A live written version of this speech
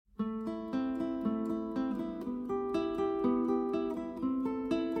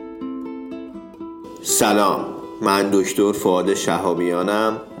سلام، من دکتر فؤاد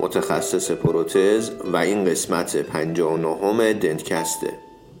شهابیانم، متخصص پروتز و این قسمت 59 دنتکسته.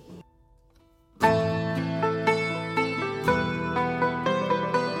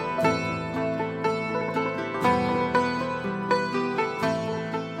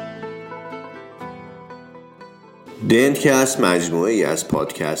 دنتکست مجموعه ای از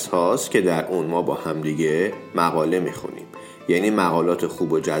پادکست هاست که در اون ما با همدیگه مقاله میخونیم، یعنی مقالات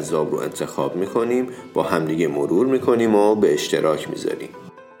خوب و جذاب رو انتخاب میکنیم، با همدیگه مرور میکنیم و به اشتراک میذاریم.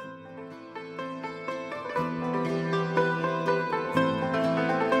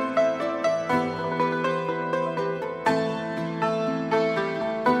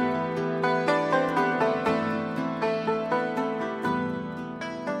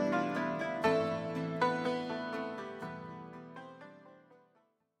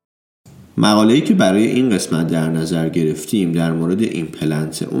 مقاله‌ای که برای این قسمت در نظر گرفتیم در مورد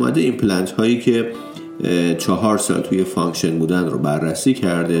ایمپلنت اومده. ایمپلنت هایی که 4 سال توی فانکشن بودن رو بررسی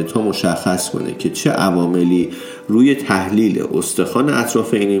کرده تا مشخص کنه که چه عواملی روی تحلیل استخوان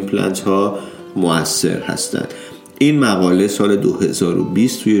اطراف این ایمپلنت ها مؤثر هستند. این مقاله سال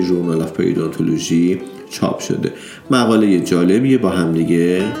 2020 توی ژورنال آف پریدونتولوژی چاپ شده. مقاله جالبیه، با هم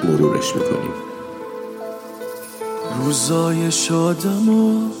دیگه مرورش میکنیم. روزای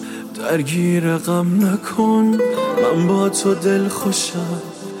شادمو درگیر غم نکن، من با تو دل خوشم،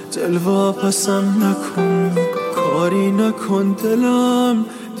 دل واپسم نکن، کاری نکن دلم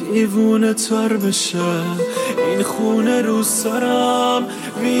دیوونه تر بشه، این خونه رو سرم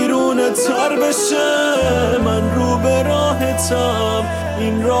ویرونه تر بشه، من رو به راهتم،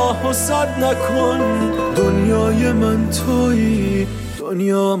 این راهو سد نکن، دنیای من تویی،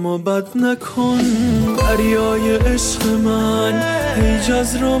 دنیامو بد نکن، دریای عشق من هیچ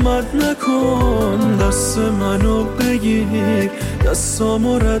از رامد نکن، دست منو بگیر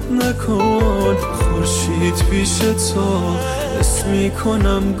دستامو رد نکن، خورشید پیش تو اسمی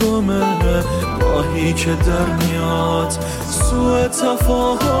کنم گمه، ماهی که در میاد سوء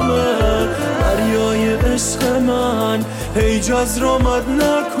تفاهمه، دریای عشق من هیچ از رامد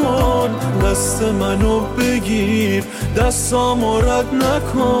نکن، دست منو بگیر دستامو رد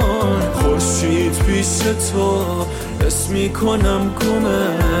نکن، خورشید پیش تو اسمی کنم گمه،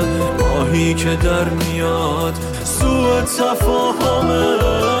 ماهی که در میاد سوء تفاهمه.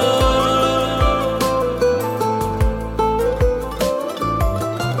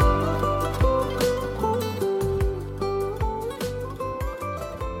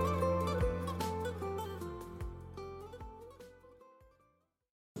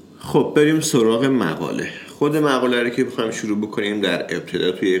 خب بریم سراغ مقاله. خود مقاله رو که بخوایم شروع بکنیم، در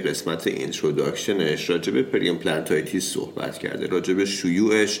ابتدا توی قسمت اینتروداکشنش راجع به پریمپلنتایتیس صحبت کرده، راجع به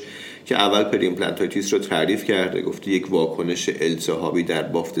شیوعش، که اول پریمپلنتایتیس رو تعریف کرده، گفته یک واکنش التهابی در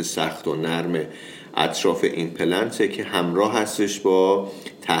بافت سخت و نرم اطراف ایمپلنته که همراه هستش با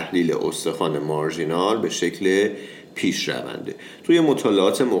تحلیل استخوان مارژینال به شکل پیش رونده. توی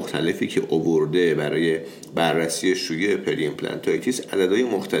مطالعات مختلفی که آورده برای بررسی شیوع پریمپلنتایتیس عددهای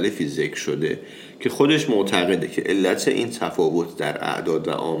مختلفی ذکر شده که خودش معتقده که علت این تفاوت در اعداد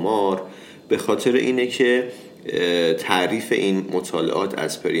و آمار به خاطر اینه که تعریف این مطالعات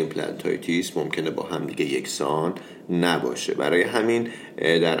از پریمپلنتایتیس ممکنه با هم دیگه یکسان نباشه، برای همین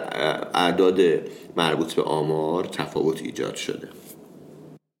در اعداد مربوط به آمار تفاوت ایجاد شده.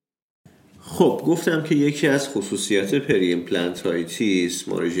 خب گفتم که یکی از خصوصیات پریمپلنتایتیس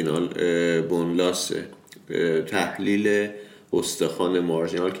مارژینال بون لاس، تحلیل استخوان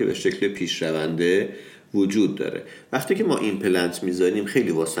مارژینال که به شکل پیشرونده وجود داره. وقتی که ما ایمپلنت میذاریم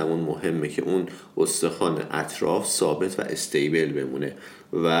خیلی واسمون مهمه که اون استخوان اطراف ثابت و استیبل بمونه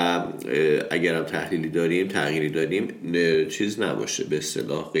و اگرم تحلیلی داریم، تغییری داریم، چیز نباشه، به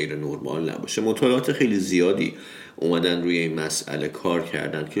اصطلاح غیر نرمال نباشه. مطالعات خیلی زیادی اومدن روی این مسئله کار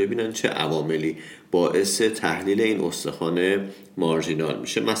کردن که ببینن چه عواملی باعث تحلیل این استخوان مارژینال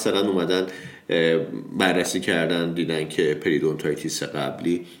میشه. مثلا اومدن بررسی کردن، دیدن که پریدونتایتیس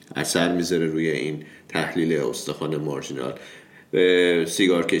قبلی اثر میذاره روی این تحلیل استخوان مارژینال،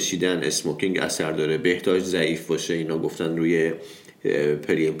 سیگار کشیدن، اسموکینگ اثر داره، بهداشت ضعیف باشه، اینا گفتن روی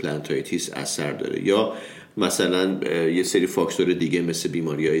پریمپلنتایتیس اثر داره، یا مثلا یه سری فاکتور دیگه مثل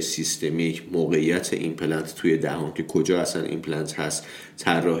بیماری‌های سیستمیک، موقعیت ایمپلنت توی دهان که کجا اصلا ایمپلنت هست،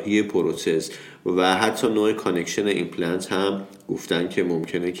 طراحی پروتز و حتی نوع کانکشن ایمپلنت هم گفتن که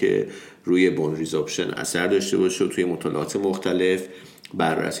ممکنه که روی بون ریزابشن اثر داشته باشه و توی مطالعات مختلف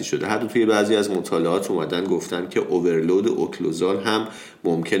بررسی شده. حتی توی بعضی از مطالعات اومدن گفتن که اوورلود اوکلوزال هم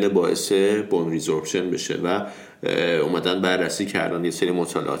ممکنه باعث بون ریزورپشن بشه و اومدن بررسی کردن، یه سری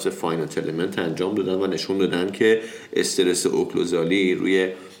مطالعات فاینایت المنت انجام دادن و نشون دادن که استرس اوکلوزالی روی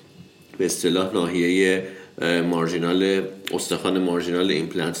به اصطلاح ناحیه مارژینال استخوان مارژینال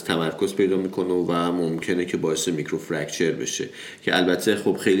ایمپلنت تمرکز پیدا میکنه و ممکنه که باعث میکرو فرکچر بشه، که البته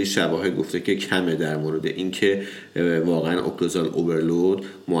خب خیلی شواهد گفته که کمه در مورد اینکه واقعا اوکلوزال اوورلود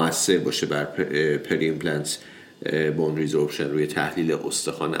مؤثر باشه بر پری ایمپلنت بون ریزورپشن روی تحلیل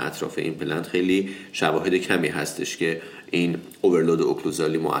استخوان اطراف ایمپلنت. خیلی شواهد کمی هستش که این اوورلود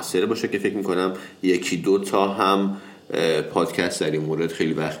اوکلوزالی مؤثر باشه، که فکر میکنم 1-2 تا هم پادکست در این مورد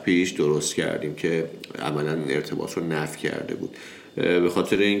خیلی وقت پیش درست کردیم که عملا این ارتباط رو نفی کرده بود، به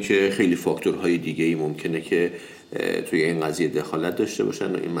خاطر اینکه خیلی فاکتورهای دیگه‌ای ممکنه که توی این قضیه دخالت داشته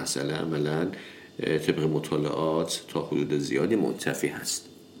باشن و این مسئله عملا طبق مطالعات تا حدود زیادی منتفی هست.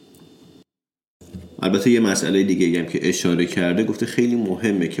 البته یه مسئله دیگه هم که اشاره کرده، گفته خیلی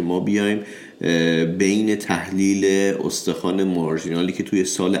مهمه که ما بیایم بین تحلیل استخوان مارژینالی که توی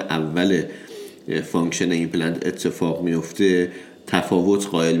سال اول فانکشن ایمپلنت اتفاق میفته تفاوت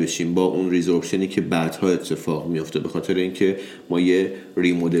قائل بشیم با اون ریزورپشنی که بعدها اتفاق میفته، به خاطر اینکه ما یه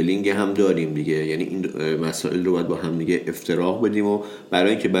ریمودلینگ هم داریم دیگه، یعنی این مسائل رو باید با هم دیگه افتراق بدیم و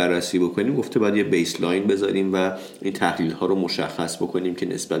برای اینکه بررسی بکنیم گفته باید یه بیسلاین بذاریم و این تحلیل ها رو مشخص بکنیم که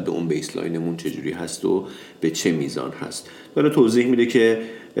نسبت به اون بیسلاینمون چجوری هست و به چه میزان هست. برای توضیح میده که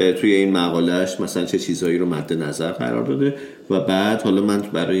توی این مقالهش مثلا چه چیزهایی رو مد نظر قرار داده و بعد حالا من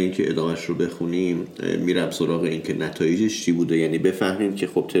برای اینکه ادامهش رو بخونیم میرم سراغ این که نتایجش چی بوده، یعنی بفهمیم که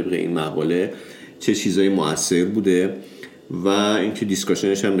خب طبق این مقاله چه چیزهایی مؤثر بوده و اینکه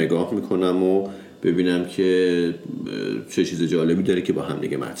دیسکاشنش هم نگاه میکنم و ببینم که چه چیز جالبی داره که با هم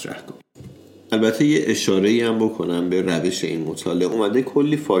دیگه مطرح کنیم. البته یه اشاره‌ای هم بکنم به روش این مطالعه. اومده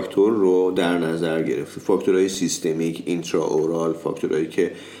کلی فاکتور رو در نظر گرفته، فاکتورهای سیستمیک، اینترا اورال، فاکتورهایی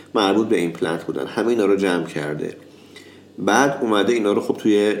که مربوط به ایمپلنت بودن، همه اینا رو جمع کرده. بعد اومده اینا رو خب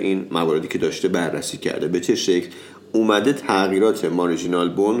توی این مواردی که داشته بررسی کرده، به چه شکل اومده تغییرات مارژینال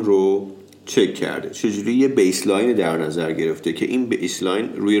بون رو چک کرده، چجوری یه بیسلاین در نظر گرفته که این بیسلاین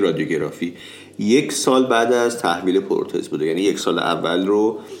روی رادیوگرافی 1 سال بعد از تحویل پروتز بوده، یعنی 1 سال اول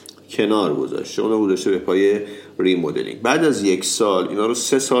رو کنار گذاشته، اون رو گذاشته به پای ریمودلینگ. بعد از 1 سال اینا رو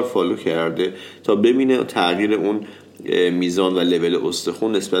 3 سال فالو کرده تا ببینه تغییر اون میزان و لول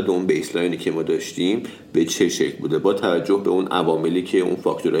استخوان نسبت به اون بیسلاینی که ما داشتیم به چه شکل بوده، با توجه به اون عواملی که اون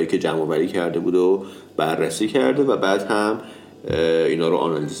فاکتورهایی که جمع آوری کرده بود و بررسی کرده و بعد هم اینا رو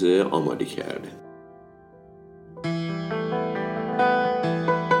آنالیز آماری کرده.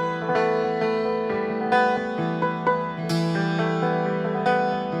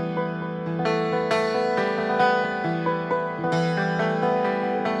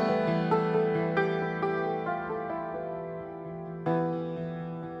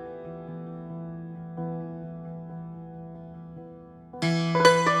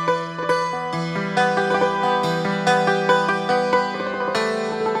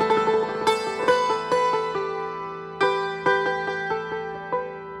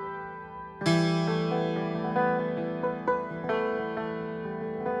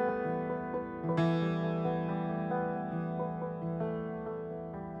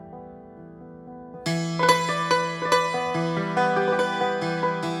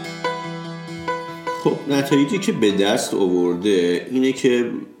 خب نتایجی که به دست آورده اینه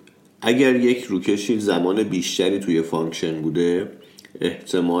که اگر یک روکشی زمان بیشتری توی فانکشن بوده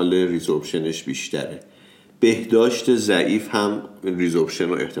احتمال ریزورپشنش بیشتره. بهداشت ضعیف هم ریزورپشن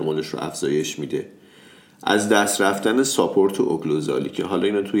رو احتمالش رو افزایش میده. از دست رفتن ساپورت اوکلوزالی که حالا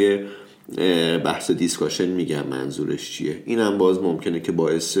اینو توی بحث دیسکاشن میگم منظورش چیه، این هم باز ممکنه که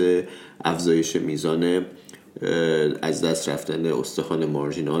باعث افزایش میزان از دست رفتن استخوان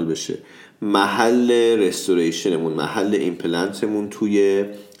مارژینال بشه. محل رستوریشنمون، محل ایمپلنتمون توی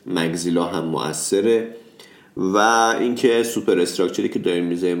مگزیلا هم مؤثره و اینکه سوپر استراکچری که داریم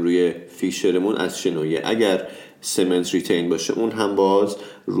میذاریم روی فیشرمون از چه نوعیه. اگر سمنت ریتین باشه اون هم باز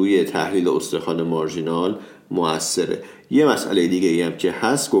روی تحلیل استخوان مارژینال مؤثره. یه مسئله دیگه ای هم که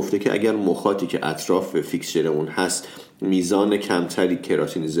هست، گفته که اگر مخاطی که اطراف فیکسچرمون هست میزان کمتری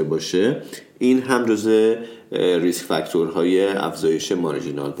کراتینیزه باشه، این هم جزء ریسک فاکتورهای افزایش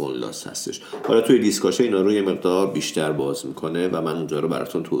مارژینال بون لاس هستش. حالا توی دیسکاشن اینا رو یه مقدار بیشتر باز میکنه و من اونجا رو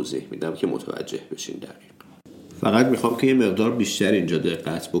براتون توضیح میدم که متوجه بشین. دقیق فقط میخوام که یه مقدار بیشتر اینجا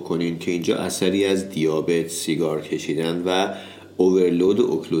دقت بکنین که اینجا اثری از دیابت، سیگار کشیدن و اوورلود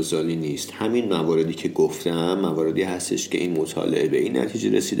اوکلوزالی نیست. همین مواردی که گفتم مواردی هستش که این مطالعه به این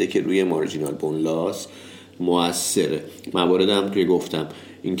نتیجه رسیده که روی مارژینال بون لاس مؤثره. موارد هم که گفتم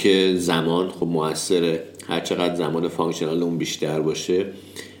اینکه زمان خب مؤثره، هر چقدر زمان فانکشنال اون بیشتر باشه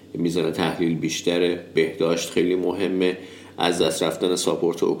میزان تحلیل بیشتره. بهداشت خیلی مهمه. از دست رفتن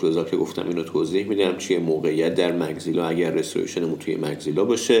ساپورت اوکلوزال که گفتم اینو توضیح میدم چیه. موقعیت در مگزیلا اگر رستوریشنمون توی مگزیلا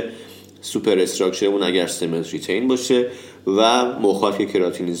باشه، سوپر استراکچرمون اگر سمنت ریتین باشه و مخاط که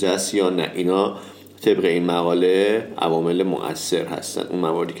کراتینیزه است یا نه. اینا طبق این مقاله عوامل مؤثر هستن. اون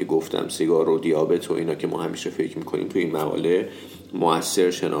مواردی که گفتم سیگار و دیابت و اینا که ما همیشه فکر میکنیم توی این مقاله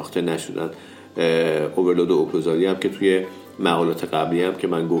مؤثر شناخته نشدن. اوورلود و اوکلوزالی هم که توی مقالات قبلی هم که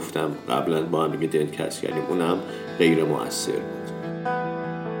من گفتم قبلا با هم دیگه دنکست کردیم اونم غیر مؤثر بود.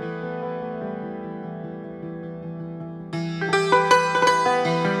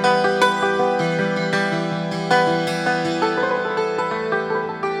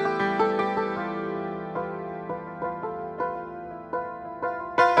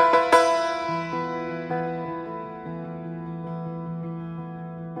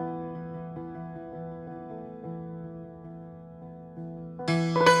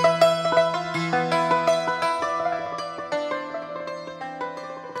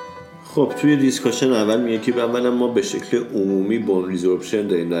 خب توی دیسکاشن اول میگه که ما به شکل عمومی بون ریزورپشن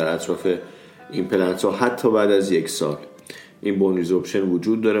داریم در اطراف ایمپلنت ها حتی بعد از 1 سال. این بون ریزورپشن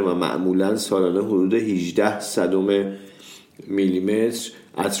وجود داره و معمولا سالانه حدود 18 صدم میلیمتر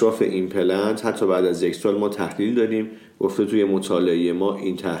اطراف ایمپلنت حتی بعد از 1 سال ما تحلیل داریم. گفته توی مطالعه ما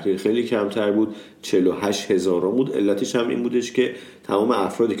این تحلیل خیلی کمتر بود، 48,000 بود. علتش هم این بودش که تمام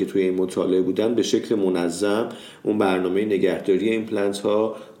افرادی که توی این مطالعه بودن به شکل منظم اون برنامه نگهداری ایمپلنت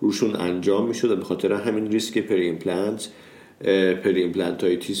ها روشون انجام میشد و به خاطر همین ریسک پری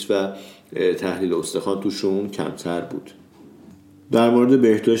ایمپلنتایتیس و تحلیل استخوان توشون کمتر بود. در مورد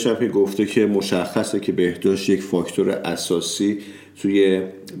بهداشت هم که گفته که مشخصه که بهداشت یک فاکتور اساسی توی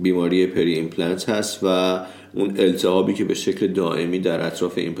بیماری پری ایمپلنت هست و اون التهابی که به شکل دائمی در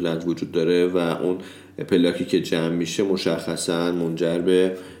اطراف ایمپلنت وجود داره و اون پلاکی که جمع میشه مشخصا منجر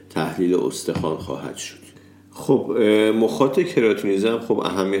به تحلیل استخوان خواهد شد. خب مخاط کراتینیزه هم خب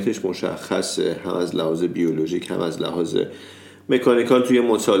اهمیتش مشخصه، هم از لحاظ بیولوژیک هم از لحاظ مکانیکال. توی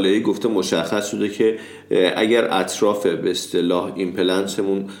مطالعه گفته مشخص شده که اگر اطراف به اصطلاح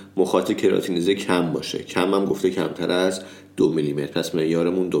ایمپلنتمون مخاط کراتینیزه کم باشه، کم هم گفته کمتر از 2 میلیمتر، پس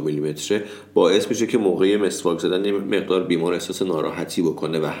معیارمون 2 میلیمتره، باعث میشه که موقع مسواک زدن یه مقدار بیمار احساس ناراحتی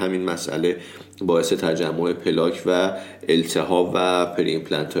بکنه و همین مسئله باعث تجمع پلاک و التهاب و پری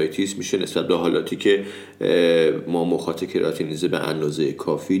ایمپلنتایتیس میشه نسبت به حالاتی که ما مخاط کراتینیزه به اندازه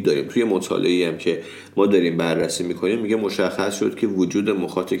کافی داریم. توی مطالعه‌ای هم که ما داریم بررسی میکنیم میگه مشخص شد که وجود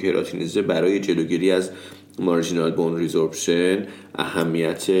مخاط کراتینیزه برای جلوگیری از مارژینال بون ریزورپشن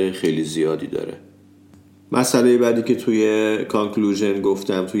اهمیت خیلی زیادی داره. مسئله بعدی که توی کانکلوژن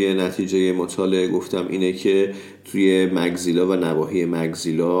گفتم، توی نتیجه مطالعه گفتم اینه که توی مگزیلا و نواحی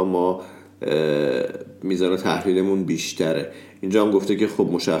مگزیلا ما میزان تحلیلمون بیشتره. اینجا هم گفته که خب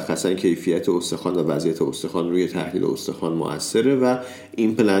مشخصا کیفیت استخوان و وضعیت استخوان روی تحلیل استخوان مؤثره و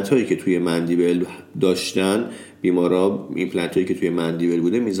ایمپلنت هایی که توی مندیبل داشتن بیمارا، ایمپلنت هایی که توی مندیبل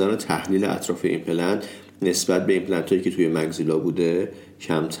بوده میزان تحلیل اطراف ایمپلنت نسبت به ایمپلنت هایی که توی مگزیلا بوده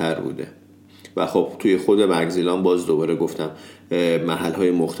کمتر بوده. و خب توی خود مگزیلا باز دوباره گفتم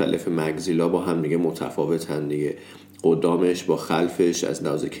محل‌های مختلف مگزیلا با هم دیگه متفاوتن دیگه، قدامش با خلفش از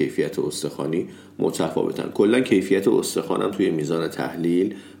لحاظ کیفیت استخوانی متفاوتن. کلا کیفیت استخوان هم توی میزان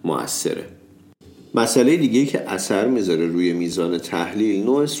تحلیل مؤثره. مسئله دیگه که اثر میذاره روی میزان تحلیل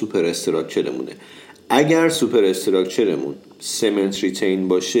نوع سوپر استراکچرمونه. اگر سوپر استراکچرمون سمنت ریتین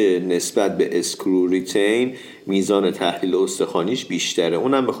باشه نسبت به اسکرو ریتین میزان تحلیل استخوانیش بیشتره.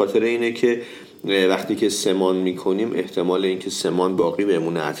 اونم به خاطر اینه که وقتی که سمان میکنیم احتمال اینکه سمان باقی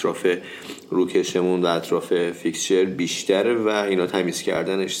بمونه اطراف روکشمون و اطراف فیکسچر بیشتره و اینا تمیز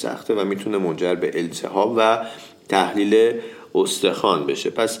کردنش سخته و میتونه منجر به التهاب و تحلیل استخوان بشه.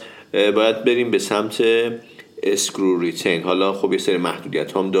 پس باید بریم به سمت اسکرو ریتین. حالا خب یه سری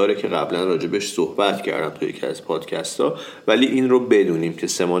محدودیت هم داره که قبلا راجبش صحبت کردم توی یکی از پادکست ها، ولی این رو بدونیم که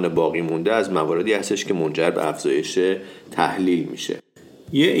سمان باقی مونده از مواردی هستش که منجر به افزایش تحلیل میشه.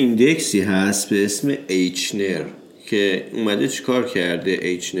 یه ایندکسی هست به اسم ایچنر که اومده چیکار کرده.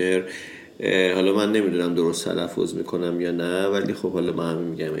 ایچنر حالا من نمیدونم درست تلفظ میکنم یا نه، ولی خب حالا من همین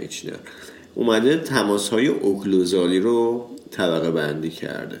میگم ایچنر. اومده تماس‌های اوکلوزالی رو طبقه بندی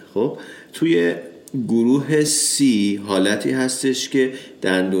کرده. خب توی گروه C حالتی هستش که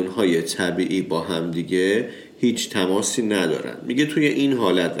دندون‌های طبیعی با هم دیگه هیچ تماسی ندارن. میگه توی این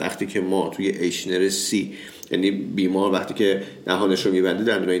حالت وقتی که ما توی ایچنر C، یعنی بیمار وقتی که دهانش رو میبنده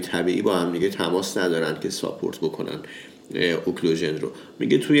دندون‌های طبیعی با هم دیگه تماس ندارن که ساپورت بکنن اوکلوژن رو،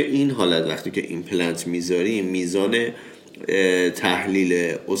 میگه توی این حالت وقتی که ایمپلنت میذاریم میزان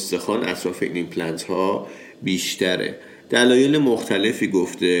تحلیل استخوان اطراف این ایمپلنت ها بیشتره. دلایل مختلفی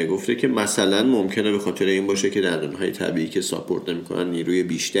گفته که مثلا ممکنه به خاطر این باشه که دندون‌های طبیعی که ساپورت نمی‌کنن نیروی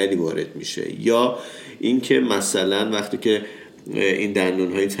بیشتری وارد میشه، یا اینکه مثلا وقتی که این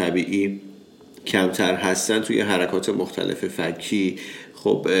دندون‌های طبیعی کمتر هستن توی حرکات مختلف فکی،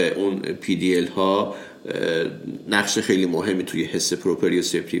 خب اون PDL ها نقش خیلی مهمی توی حس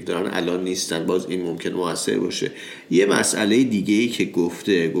پروپریوسپتیو دارن، الان نیستن. باز این ممکن موثر باشه. یه مسئله دیگه‌ای که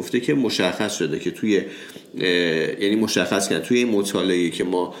گفته که مشخص شده که توی یعنی مشخص کردن توی این مطالعه‌ای که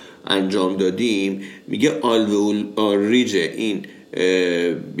ما انجام دادیم، میگه آلوئولار ریج این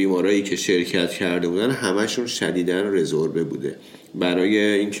بیمارایی که شرکت کرده بودن همشون شدیداً رزوربه بوده، برای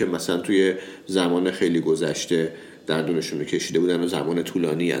اینکه مثلا توی زمان خیلی گذشته دندونشون رو کشیده بودن و زمان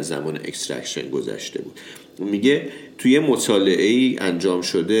طولانی از زمان اکسترکشن گذشته بود. میگه توی مطالعه‌ای انجام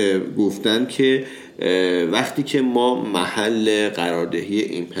شده گفتن که وقتی که ما محل قراردهی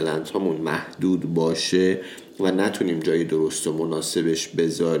ایمپلنت هامون محدود باشه و نتونیم جای درست و مناسبش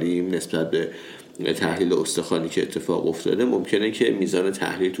بذاریم نسبت به تحلیل استخوانی که اتفاق افتاده، ممکنه که میزان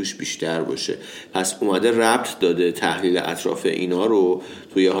تحلیل توش بیشتر باشه. پس اومده ربط داده تحلیل اطراف اینا رو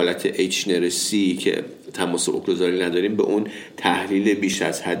توی حالت HNRC که تماس اوکلوزالی نداریم به اون تحلیل بیش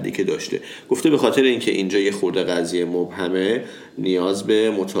از حدی که داشته. گفته به خاطر اینکه اینجا یه خورده قضیه مبهمه، نیاز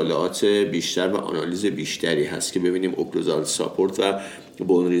به مطالعات بیشتر و آنالیز بیشتری هست که ببینیم اوکلوزال ساپورت و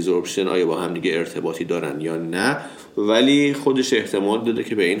بون ریزوربشن آیا با هم دیگه ارتباطی دارن یا نه. ولی خودش احتمال داده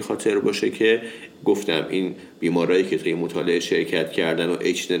که به این خاطر باشه که گفتم این بیمارایی که توی مطالعه شرکت کردن و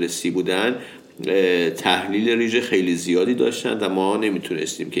HNRC بودن تحلیل ریج خیلی زیادی داشتن و ما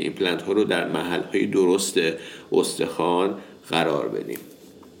نمیتونستیم که ایمپلنت ها رو در محل‌های درست استخوان قرار بدیم.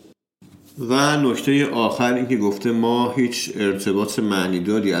 و نکته آخر این که گفته ما هیچ ارتباط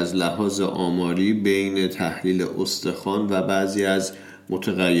معنیداری از لحاظ آماری بین تحلیل استخوان و بعضی از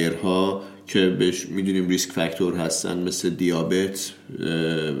متغیرها که بهش میدونیم ریسک فاکتور هستن مثل دیابت،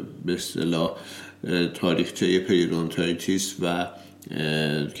 به اصطلاح تاریخچه پریودونتایتیس و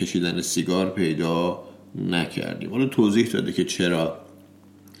کشیدن سیگار پیدا نکردیم. حالا توضیح داده که چرا،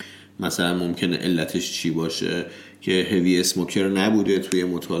 مثلا ممکنه علتش چی باشه که هوی اسموکر نبوده توی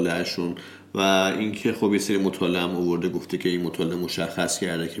مطالعهشون و اینکه خب یه سری مطالعه هم آورده گفته که این مطالعه مشخص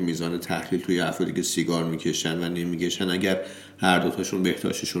کرده که میزان تحلیل توی افرادی که سیگار میکشن و نمیکشن اگر هر دوتاشون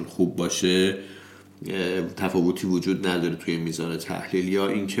بهداشتشون خوب باشه تفاوتی وجود نداره توی میزان تحلیل. یا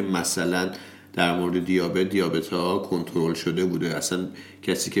اینکه مثلا در مورد دیابت ها کنترل شده بوده، اصلا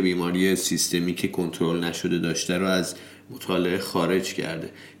کسی که بیماری سیستمیک کنترل نشده داشته رو از مطالعه خارج کرده.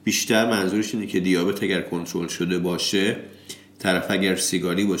 بیشتر منظورش اینه که دیابت اگر کنترل شده باشه، طرف اگر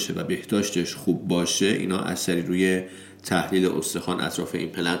سیگاری باشه و بهداشتش خوب باشه، اینا اثری روی تحلیل استخوان اطراف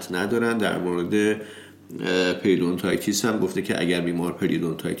ایمپلنت ندارن. در مورد پریودونتایتیس هم گفته که اگر بیمار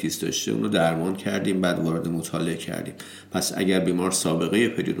پریودونتایتیس داشته اونو درمان کردیم بعد وارد مطالعه کردیم. پس اگر بیمار سابقه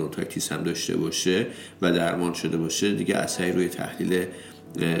پریودونتایتیس هم داشته باشه و درمان شده باشه دیگه اثری روی تحلیل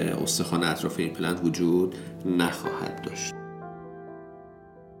استخوان اطراف ایمپلنت وجود نخواهد داشت.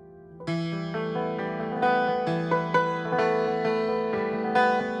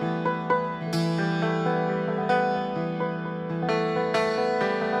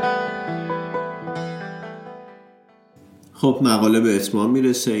 خب مقاله به اتمام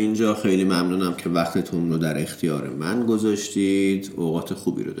میرسه اینجا. خیلی ممنونم که وقتتون رو در اختیار من گذاشتید. اوقات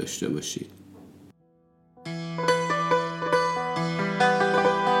خوبی رو داشته باشید.